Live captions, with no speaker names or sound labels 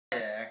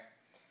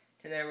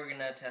Today we're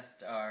gonna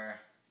test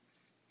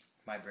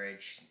my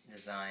bridge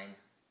design,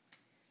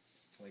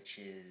 which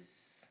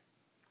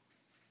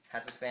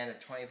has a span of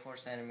 24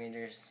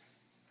 centimeters,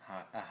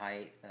 a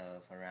height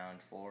of around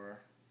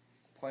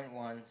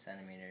 4.1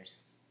 centimeters.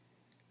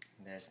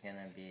 There's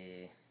gonna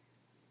be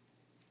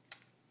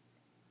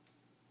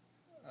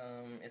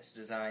it's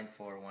designed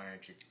for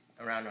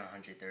around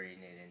 130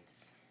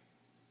 newtons,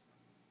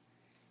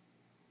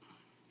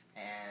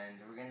 and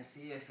we're gonna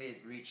see if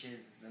it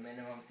reaches the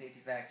minimum safety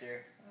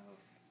factor of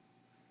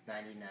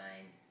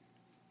 99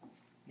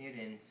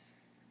 newtons,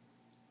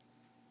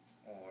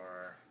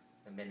 or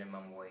the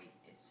minimum weight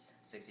is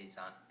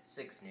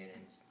 66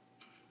 newtons,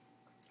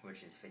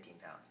 which is 15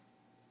 pounds.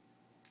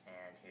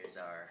 And here's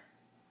our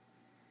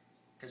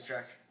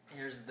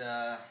here's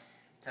the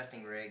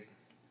testing rig.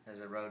 There's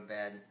a road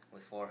bed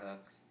with 4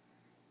 hooks.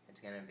 It's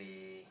going to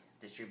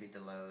distribute the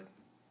load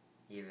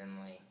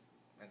evenly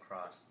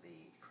across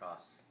the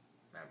cross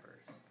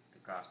members, the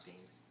cross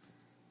beams.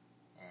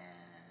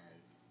 And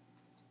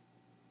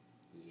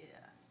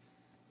yes.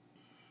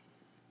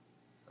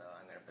 So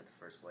I'm going to put the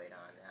first weight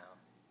on now,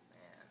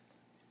 and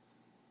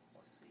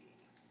we'll see.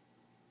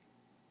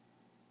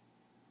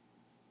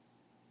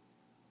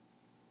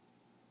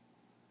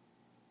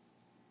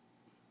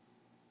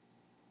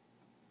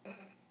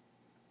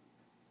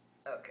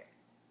 Okay.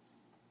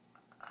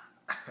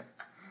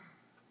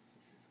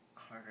 This is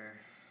harder.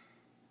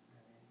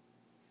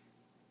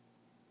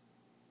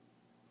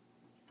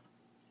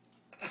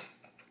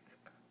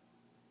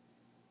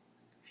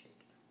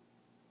 Shake.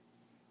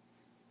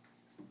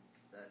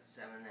 That's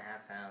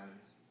 7.5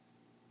 pounds.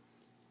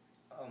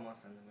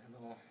 Almost in the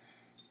middle.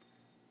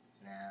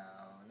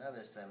 Now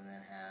another 7.5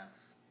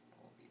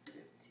 will be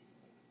 15.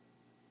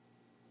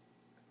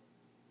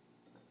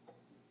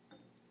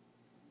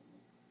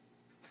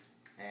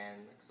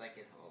 And looks like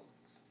it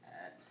holds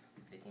at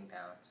 15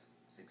 pounds,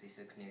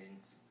 66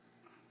 newtons,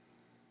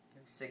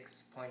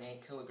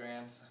 6.8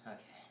 kilograms.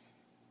 Okay.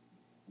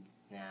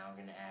 Now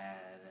we're going to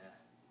add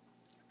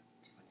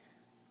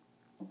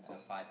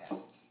 5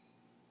 pounds,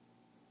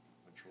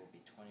 which will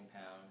be 20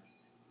 pounds.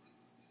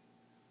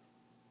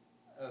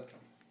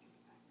 Okay.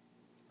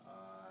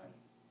 On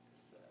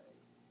this side.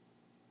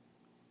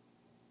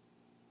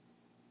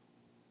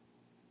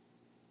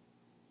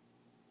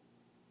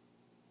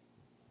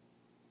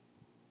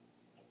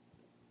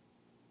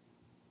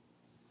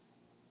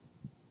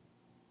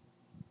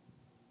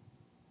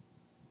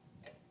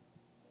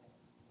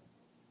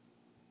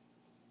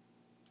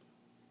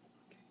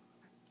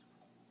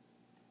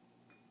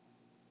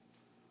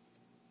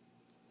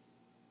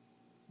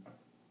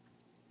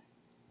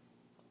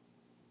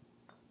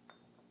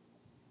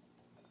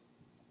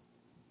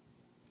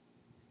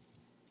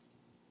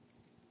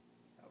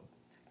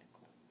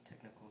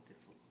 Technical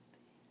difficulties.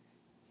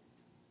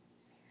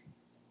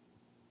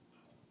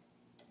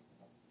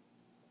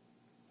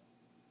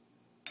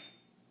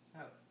 Oh,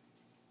 there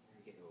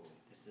we go.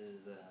 This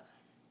is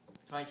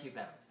 22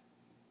 pounds.